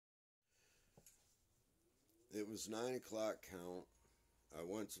It was 9 o'clock count. I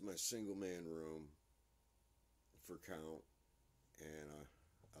went to my single man room for count, and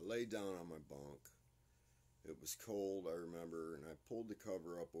I laid down on my bunk. It was cold, I remember, and I pulled the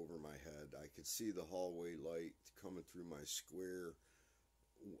cover up over my head. I could see the hallway light coming through my square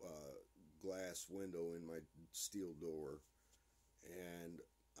glass window in my steel door. And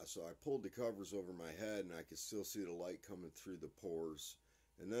so I pulled the covers over my head, and I could still see the light coming through the pores.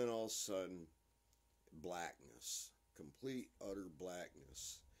 And then all of a sudden, blackness. Complete, utter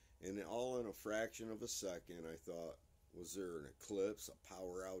blackness. And all in a fraction of a second, I thought, was there an eclipse, a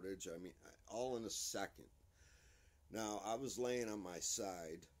power outage? I mean, all in a second. Now, I was laying on my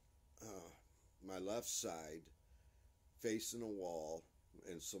side, my left side, facing a wall.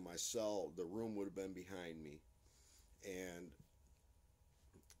 And so my cell, the room would have been behind me. And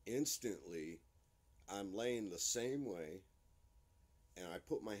instantly, I'm laying the same way. And I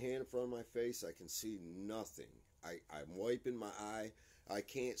put my hand in front of my face. I can see nothing. I'm wiping my eye. I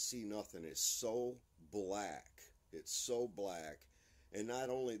can't see nothing. It's so black. It's so black. And not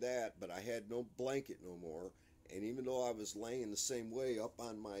only that, but I had no blanket no more. And even though I was laying the same way up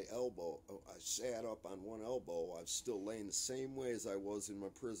on my elbow, I sat up on one elbow, I was still laying the same way as I was in my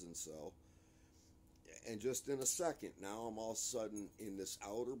prison cell. And just in a second, now I'm all of a sudden in this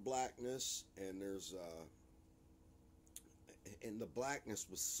outer blackness, and there's and the blackness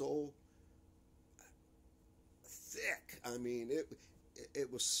was so thick. I mean,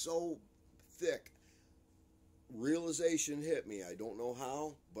 it was so thick. Realization hit me. I don't know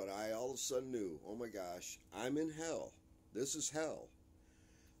how, but I all of a sudden knew, oh my gosh, I'm in hell. This is hell.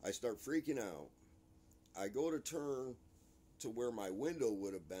 I start freaking out. I go to turn to where my window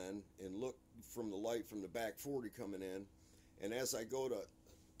would have been and look from the light from the back 40 coming in. And as I go to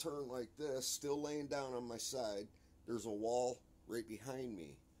turn like this, still laying down on my side, there's a wall right behind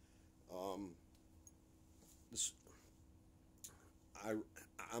me.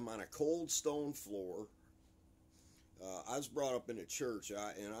 I'm on a cold stone floor. I was brought up in a church,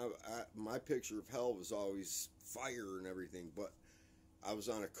 and my picture of hell was always fire and everything, but I was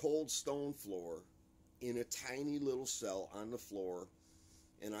on a cold stone floor in a tiny little cell on the floor,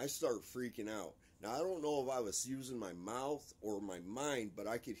 and I started freaking out. Now, I don't know if I was using my mouth or my mind, but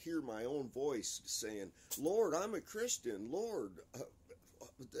I could hear my own voice saying, Lord, I'm a Christian. Lord,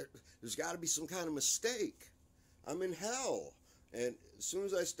 there's got to be some kind of mistake. I'm in hell. And as soon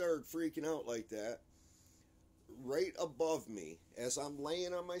as I started freaking out like that, right above me, as I'm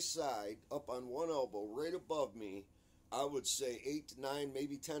laying on my side, up on one elbow, right above me, I would say 8 to 9,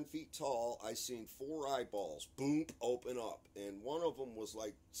 maybe 10 feet tall, I seen 4 eyeballs, boom, open up. And one of them was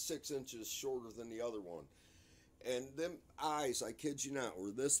like 6 inches shorter than the other one. And them eyes, I kid you not,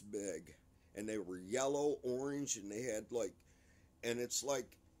 were this big. And they were yellow, orange, and they had like, and it's like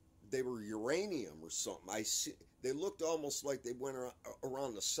they were uranium or something. They looked almost like they went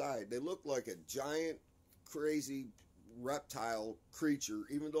around the side. They looked like a giant, crazy reptile creature,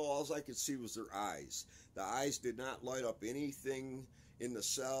 even though all I could see was their eyes. The eyes did not light up anything in the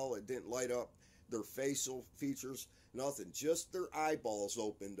cell. It didn't light up their facial features, nothing. Just their eyeballs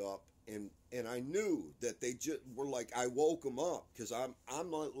opened up, and I knew that they just were like, I woke them up, because I'm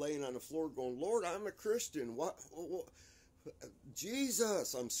laying on the floor going, Lord, I'm a Christian. What?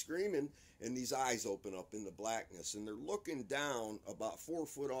 Jesus, I'm screaming, and these eyes open up in the blackness, and they're looking down about 4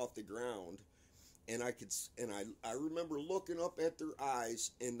 foot off the ground. And I remember looking up at their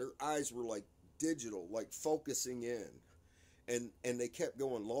eyes, and their eyes were like digital, like focusing in. And they kept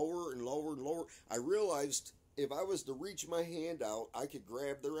going lower and lower and lower. I realized if I was to reach my hand out, I could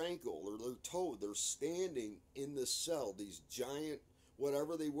grab their ankle or their toe. They're standing in this cell, these giant,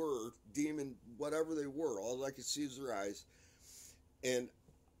 whatever they were, demon, whatever they were. All I could see is their eyes. And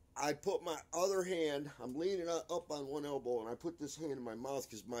I put my other hand, I'm leaning up on one elbow, and I put this hand in my mouth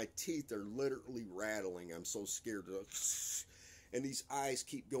because my teeth are literally rattling. I'm so scared. And these eyes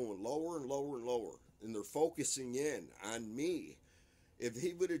keep going lower and lower and lower, and they're focusing in on me. If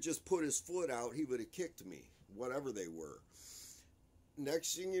he would have just put his foot out, he would have kicked me, whatever they were.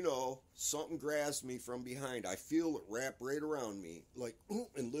 Next thing you know, something grabs me from behind. I feel it wrap right around me, like,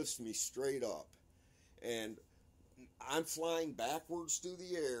 and lifts me straight up. And I'm flying backwards through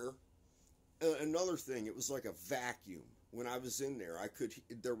the air. Another thing, it was like a vacuum. When I was in there,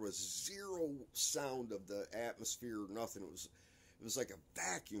 there was zero sound of the atmosphere, nothing. It was like a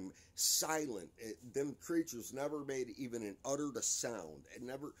vacuum, silent. Them creatures never made even uttered a sound.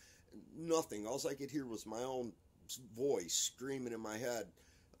 Nothing. All I could hear was my own voice screaming in my head,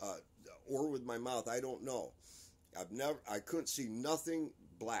 or with my mouth, I don't know. I couldn't see nothing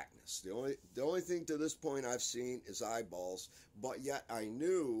blackness. The only thing to this point I've seen is eyeballs, but yet I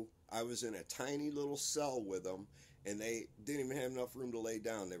knew I was in a tiny little cell with them, and they didn't even have enough room to lay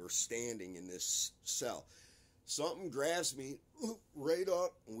down. They were standing in this cell. Something grabs me right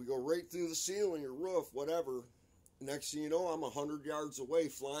up, and we go right through the ceiling or roof, whatever. Next thing you know, I'm 100 yards away,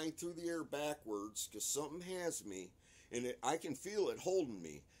 flying through the air backwards, because something has me, and I can feel it holding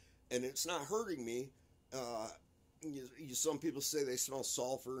me, and it's not hurting me. Some people say they smell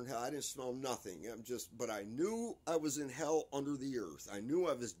sulfur in hell. I didn't smell nothing. But I knew I was in hell under the earth. I knew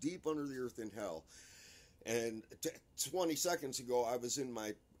I was deep under the earth in hell. And 20 seconds ago, I was in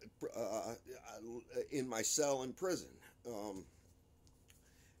my cell in prison.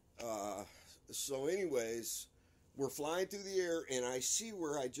 So anyways, we're flying through the air, and I see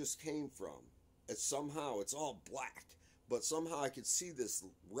where I just came from. It's all black, but somehow I could see this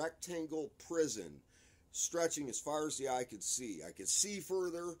rectangle prison stretching as far as the eye could see. I could see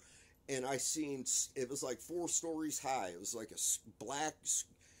further, and it was like 4 stories high. It was like a black,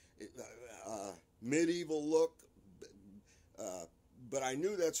 medieval look, but I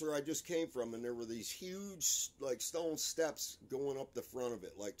knew that's where I just came from, and there were these huge, like, stone steps going up the front of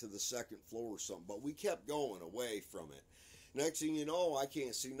it, like to the 2nd floor or something, but we kept going away from it. Next thing you know, I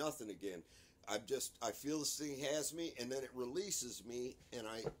can't see nothing again. I feel this thing has me, and then it releases me, and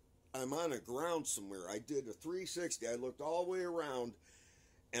I'm on the ground somewhere. I did a 360. I looked all the way around,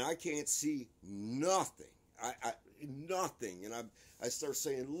 and I can't see nothing. Nothing. And I start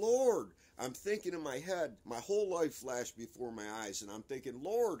saying, Lord, I'm thinking in my head, my whole life flashed before my eyes, and I'm thinking,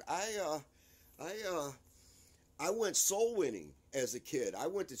 Lord, I went soul winning as a kid. I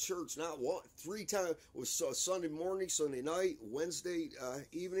went to church not 3 times. It was Sunday morning, Sunday night, Wednesday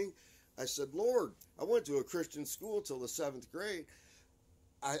evening. I said, Lord, I went to a Christian school till the 7th grade.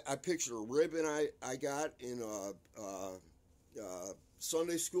 I pictured a ribbon I got in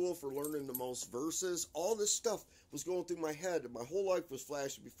Sunday school for learning the most verses. All this stuff was going through my head, and my whole life was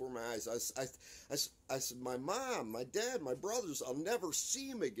flashing before my eyes. I said, my mom, my dad, my brothers, I'll never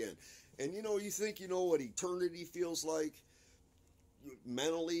see them again. And you think you know what eternity feels like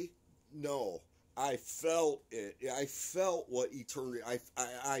mentally? No. I felt it. I felt what eternity.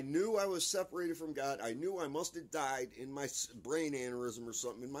 I knew I was separated from God. I knew I must have died in my brain aneurysm or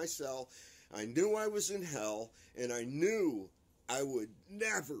something in my cell. I knew I was in hell, and I knew I would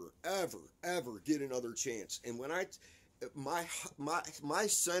never, ever, ever get another chance. And when my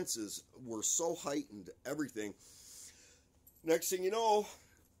senses were so heightened, everything. Next thing you know,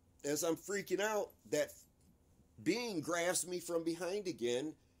 as I'm freaking out, that being grabs me from behind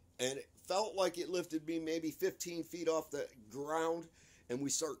again, and it felt like it lifted me maybe 15 feet off the ground, and we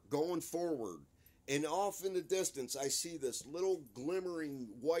start going forward. And off in the distance, I see this little glimmering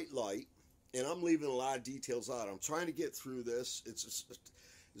white light, and I'm leaving a lot of details out. I'm trying to get through this.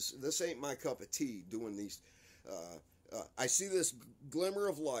 This ain't my cup of tea, doing these. I see this glimmer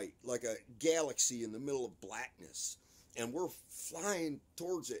of light, like a galaxy in the middle of blackness, and we're flying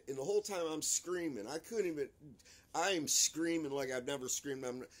towards it. And the whole time I'm screaming. I am screaming like I've never screamed.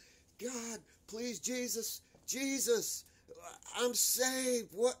 God, please, Jesus, I'm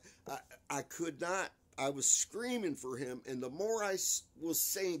saved. What? I could not. I was screaming for him, and the more I was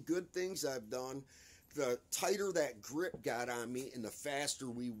saying good things I've done, the tighter that grip got on me, and the faster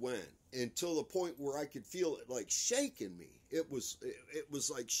we went, until the point where I could feel it like shaking me. It was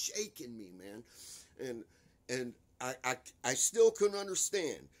like shaking me, man, and I still couldn't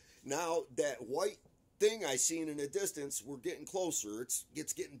understand. Now that white thing I seen in the distance, we're getting closer.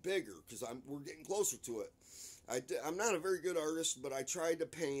 It's getting bigger because we're getting closer to it. I'm not a very good artist, but I tried to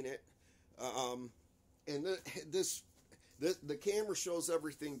paint it. And the camera shows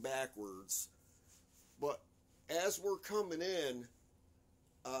everything backwards. But as we're coming in,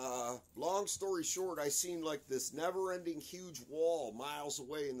 long story short, I seen like this never-ending huge wall miles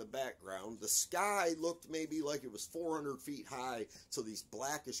away in the background. The sky looked maybe like it was 400 feet high, so these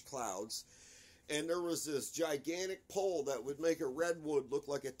blackish clouds. And there was this gigantic pole that would make a redwood look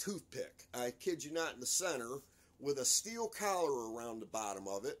like a toothpick. I kid you not, in the center, with a steel collar around the bottom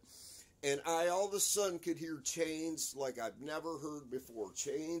of it. And I all of a sudden could hear chains like I've never heard before.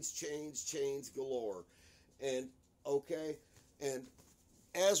 Chains, chains, chains galore. And, okay, and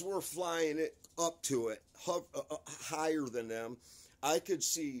as we're flying it up to it, higher than them, I could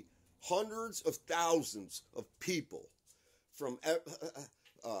see hundreds of thousands of people from,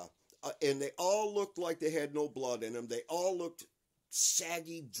 and they all looked like they had no blood in them. They all looked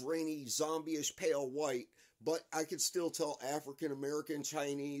saggy, drainy, zombie-ish, pale white. But I could still tell African American,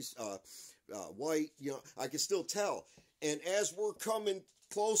 Chinese, white, I could still tell. And as we're coming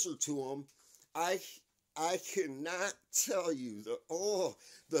closer to them, I I cannot tell you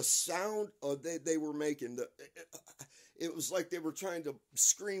the sound they were making. It was like they were trying to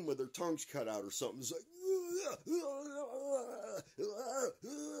scream with their tongues cut out or something. It's like,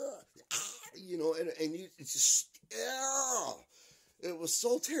 you know, and you it's just, it was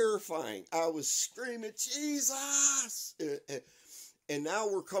so terrifying. I was screaming, Jesus! And now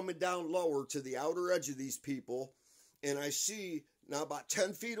we're coming down lower to the outer edge of these people, and I see now about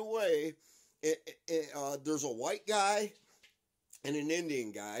 10 feet away, there's a white guy and an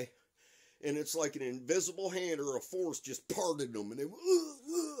Indian guy, and it's like an invisible hand or a force just parted them, and they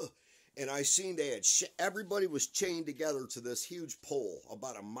and I seen they had everybody was chained together to this huge pole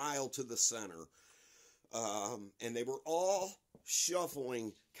about a mile to the center, and they were all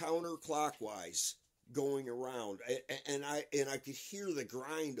shuffling counterclockwise, going around, and I could hear the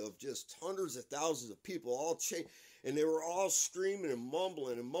grind of just hundreds of thousands of people all chained, and they were all screaming and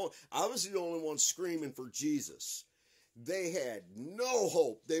mumbling and moaning. I was the only one screaming for Jesus. They had no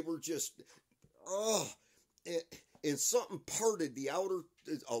hope. They were just, and something parted the outer,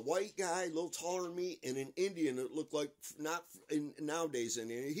 a white guy, a little taller than me, and an Indian that looked like, not in nowadays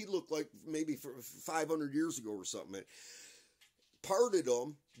Indian, he looked like maybe 500 years ago or something. Parted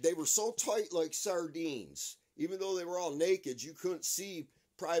them. They were so tight like sardines. Even though they were all naked, you couldn't see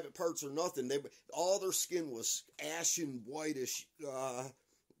private parts or nothing. All their skin was ashen whitish.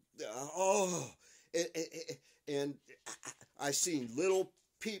 And I seen little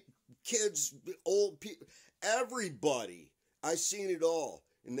kids, old people, everybody. I seen it all,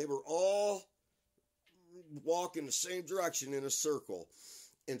 and they were all walking the same direction in a circle.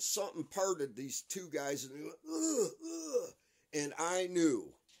 And something parted these two guys, and they went, and I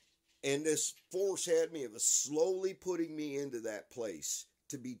knew, and this force had me. It was slowly putting me into that place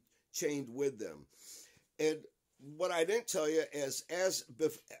to be chained with them. And what I didn't tell you is, as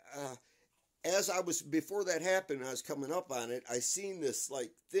I was, before that happened, I was coming up on it, I seen this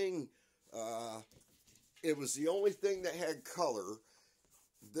like thing. It was the only thing that had color.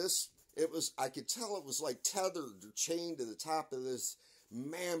 I could tell it was like tethered or chained to the top of this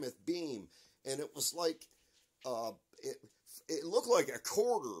mammoth beam, and it was like, it looked like a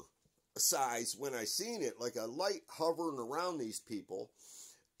quarter size when I seen it, like a light hovering around these people,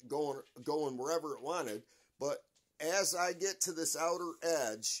 going wherever it wanted. But as I get to this outer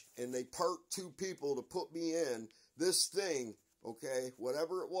edge, and they part two people to put me in, this thing, okay,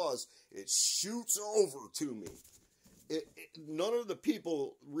 whatever it was, it shoots over to me. None of the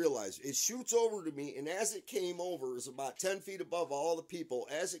people realized. It shoots over to me, and as it came over, it was about 10 feet above all the people.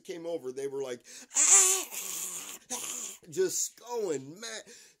 As it came over, they were like, just going mad,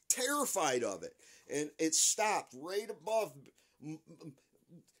 terrified of it. And it stopped right above,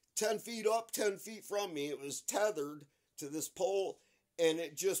 10 feet up, 10 feet from me. It was tethered to this pole, and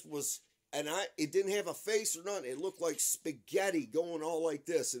it just was, and it didn't have a face or nothing. It looked like spaghetti going all like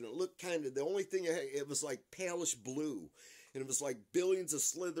this, and it looked kind of, the only thing it was like palish blue, and it was like billions of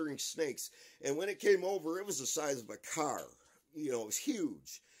slithering snakes. And when it came over, it was the size of a car. You know, it was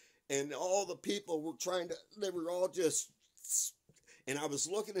huge. And all the people were they were all just, and I was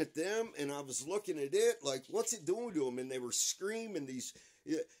looking at them, and I was looking at it, like, what's it doing to them? And they were screaming these,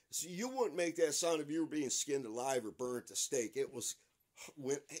 so you wouldn't make that sound if you were being skinned alive or burned at the stake. It was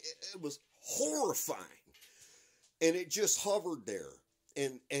horrifying, and it just hovered there,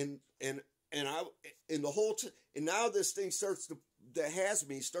 and the whole and now this thing starts to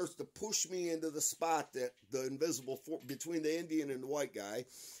push me into the spot that the invisible between the Indian and the white guy.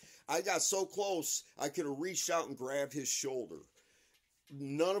 I got so close I could have reached out and grabbed his shoulder.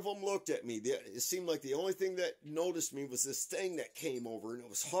 None of them looked at me. It seemed like the only thing that noticed me was this thing that came over, and it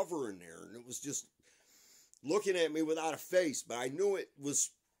was hovering there, and it was just looking at me without a face. But I knew it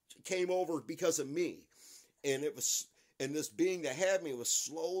came over because of me, and this being that had me was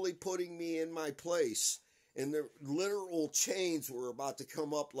slowly putting me in my place, and the literal chains were about to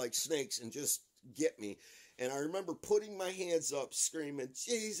come up like snakes and just get me. And I remember putting my hands up, screaming,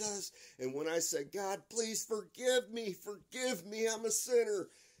 Jesus. And when I said, God, please forgive me, I'm a sinner.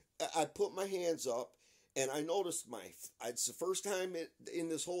 I put my hands up, and I noticed it's the first time in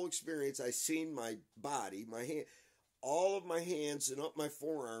this whole experience I seen my body, my hand, all of my hands and up my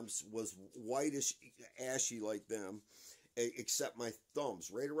forearms was whitish, ashy like them, except my thumbs.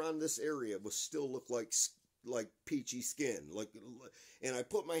 Right around this area still looked like peachy skin. And I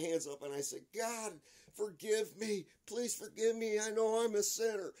put my hands up, and I said, God, forgive me, please forgive me, I know I'm a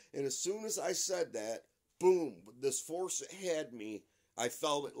sinner. And as soon as I said that, boom, this force that had me, I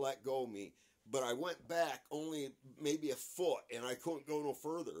felt it let go of me. But I went back only maybe a foot, and I couldn't go no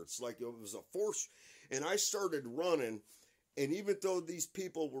further. It's like it was a force, and I started running, and even though these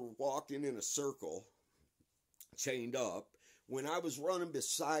people were walking in a circle, chained up. When I was running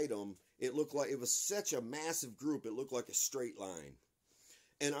beside them, it looked like it was such a massive group. It looked like a straight line.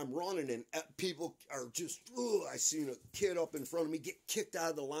 And I'm running, and people are just, I seen a kid up in front of me get kicked out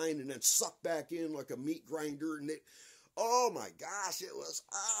of the line and then sucked back in like a meat grinder. And oh my gosh, it was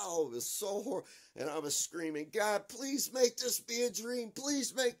so horrible. And I was screaming, God, please make this be a dream.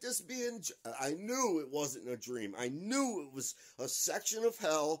 Please make this be a dream. I knew it wasn't a dream. I knew it was a section of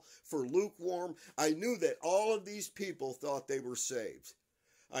hell for lukewarm. I knew that all of these people thought they were saved.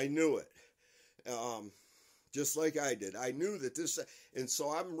 I knew it. Just like I did. I knew that this, and so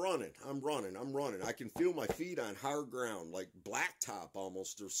I'm running. I can feel my feet on hard ground, like blacktop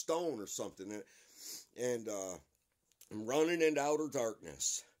almost, or stone or something. And I'm running into outer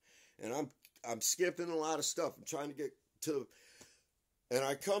darkness. And I'm skipping a lot of stuff. I'm trying to get to, and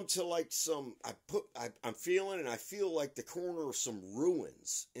I come to like I'm feeling, and I feel like the corner of some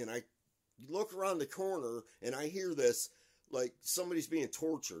ruins. And I look around the corner, and I hear this, like somebody's being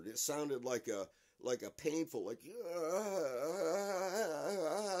tortured. It sounded like a painful, like,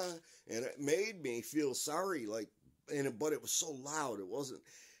 and it made me feel sorry, like, but it was so loud, it wasn't,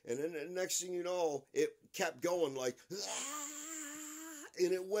 and then the next thing you know, it kept going, like,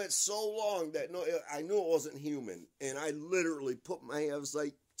 and it went so long that I knew it wasn't human, and I literally put my head, I was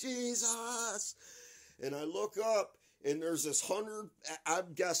like, Jesus, and I look up, and there's this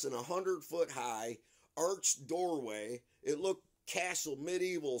I'm guessing 100-foot high, arched doorway. It looked castle,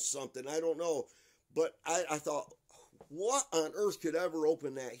 medieval something, I don't know. But I thought, what on earth could ever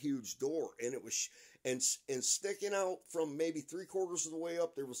open that huge door? And it was, and sticking out from maybe 3/4 of the way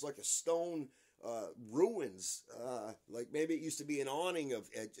up, there was like a stone ruins, like maybe it used to be an awning of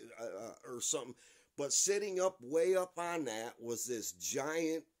or something. But sitting up way up on that was this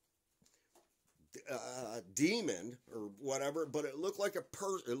giant demon or whatever. But it looked like it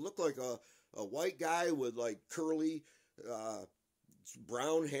looked like a white guy with like curly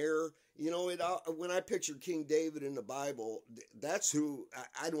brown hair. You know, when I pictured King David in the Bible, that's who,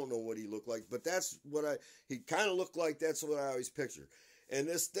 I don't know what he looked like, but that's what he kind of looked like, that's what I always pictured. And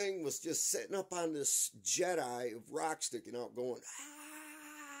this thing was just sitting up on this Jedi of rock sticking out going,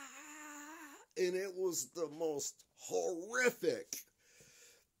 and it was the most horrific,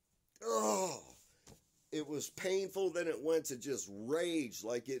 it was painful, then it went to just rage,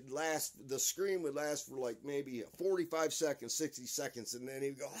 like the scream would last for like maybe 45 seconds, 60 seconds, and then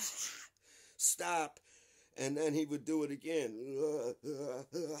he'd go, stop, and then he would do it again.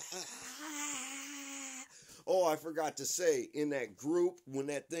 Oh, I forgot to say, in that group, when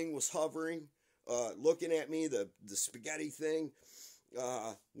that thing was hovering, looking at me, the spaghetti thing,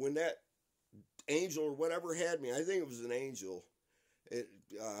 when that angel or whatever had me, I think it was an angel,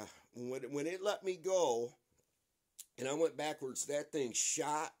 when it let me go, and I went backwards, that thing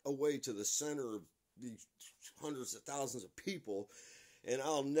shot away to the center of these hundreds of thousands of people, and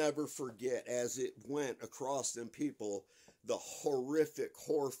I'll never forget, as it went across them people, the horrific,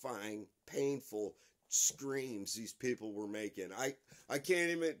 horrifying, painful screams these people were making. I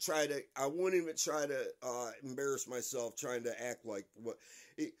can't even try to, I wouldn't even try to embarrass myself trying to act like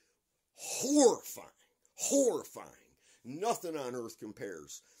horrifying. Nothing on earth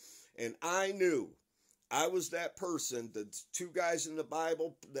compares. And I knew I was that person, the two guys in the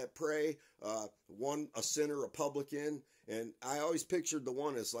Bible that pray, one a sinner, a publican, and I always pictured the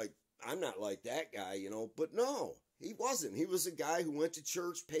one as like, I'm not like that guy, you know, but no, he wasn't. He was a guy who went to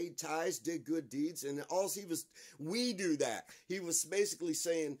church, paid tithes, did good deeds, and we do that. He was basically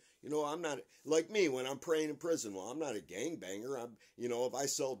saying, you know, I'm not, like me when I'm praying in prison, well, I'm not a gangbanger. You know, if I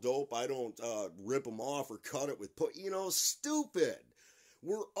sell dope, I don't rip them off or cut it with stupid.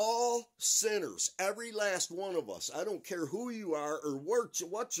 We're all sinners, every last one of us. I don't care who you are or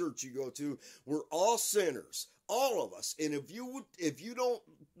what church you go to. We're all sinners, all of us. And if you don't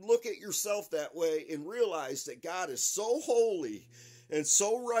look at yourself that way and realize that God is so holy and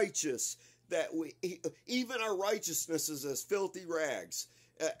so righteous that even our righteousness is as filthy rags.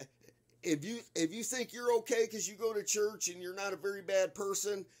 If you think you're okay because you go to church and you're not a very bad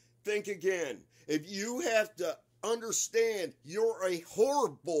person, think again. If you have to understand you're a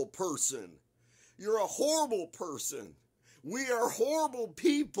horrible person. You're a horrible person. We are horrible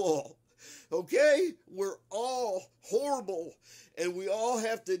people. Okay? We're all horrible. And we all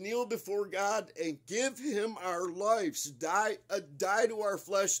have to kneel before God and give him our lives. Die to our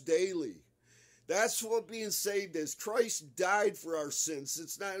flesh daily. That's what being saved is. Christ died for our sins.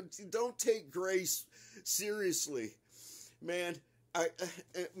 It's not, don't take grace seriously. Man,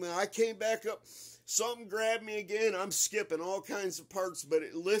 when I came back up, something grabbed me again. I'm skipping all kinds of parts, but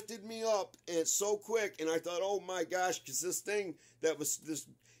it lifted me up and it's so quick. And I thought, oh my gosh, because this thing that was this,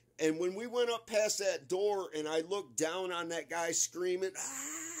 And when we went up past that door and I looked down on that guy screaming,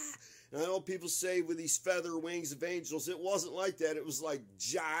 ah, and I know people say with these feather wings of angels, it wasn't like that. It was like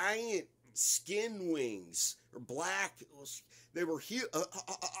giant skin wings, or black. They were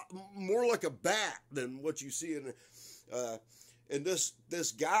more like a bat than what you see in. And this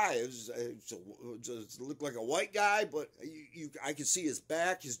guy looked like a white guy, but I could see his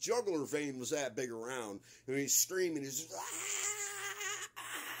back. His jugular vein was that big around, and he's screaming.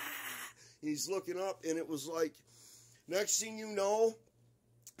 He's looking up, and it was like, next thing you know,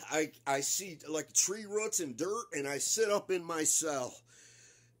 I see like tree roots and dirt, and I sit up in my cell.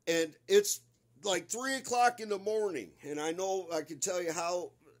 And it's like 3 o'clock in the morning, and I know I can tell you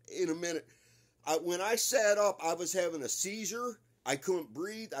how in a minute. When I sat up, I was having a seizure. I couldn't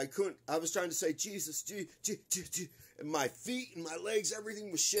breathe. I was trying to say, Jesus, and my feet and my legs,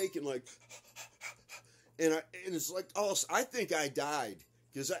 everything was shaking like, and it's like, oh, I think I died,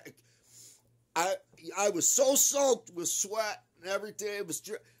 because I was so soaked with sweat and everything. It was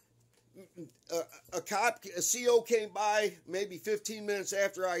a CO came by maybe 15 minutes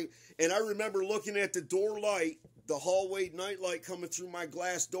after and I remember looking at the door light, the hallway night light coming through my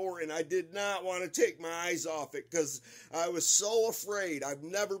glass door, and I did not want to take my eyes off it because I was so afraid. I've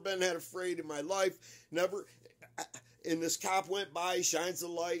never been that afraid in my life, never. And this cop went by, he shines the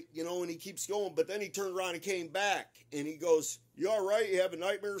light, and he keeps going, but then he turned around and came back, and he goes, "You all right? You have a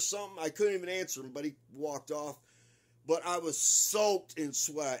nightmare or something?" I couldn't even answer him, but he walked off. But I was soaked in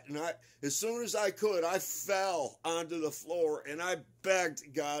sweat, and as soon as I could, I fell onto the floor, and I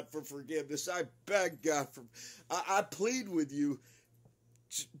begged God for forgiveness. I begged God I plead with you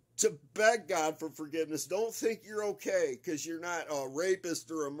to beg God for forgiveness. Don't think you're okay because you're not a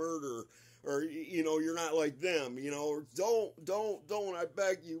rapist or a murderer, or you're not like them. Don't. I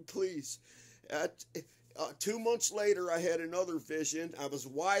beg you, please. 2 months later, I had another vision. I was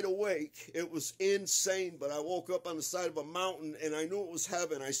wide awake. It was insane, but I woke up on the side of a mountain, and I knew it was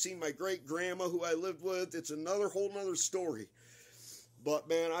heaven. I seen my great-grandma who I lived with. It's whole nother story. But,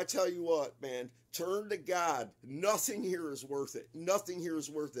 man, I tell you what, man, turn to God. Nothing here is worth it. Nothing here is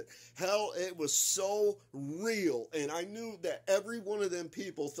worth it. Hell, it was so real, and I knew that every one of them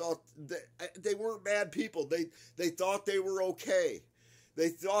people thought that they weren't bad people. They thought they were okay. They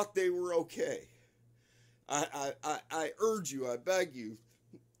thought they were okay. I urge you, I beg you,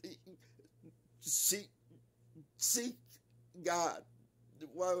 seek God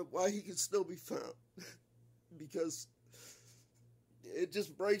while he can still be found, because it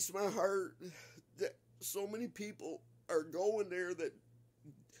just breaks my heart that so many people are going there that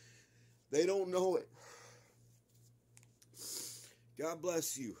they don't know it. God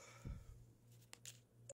bless you.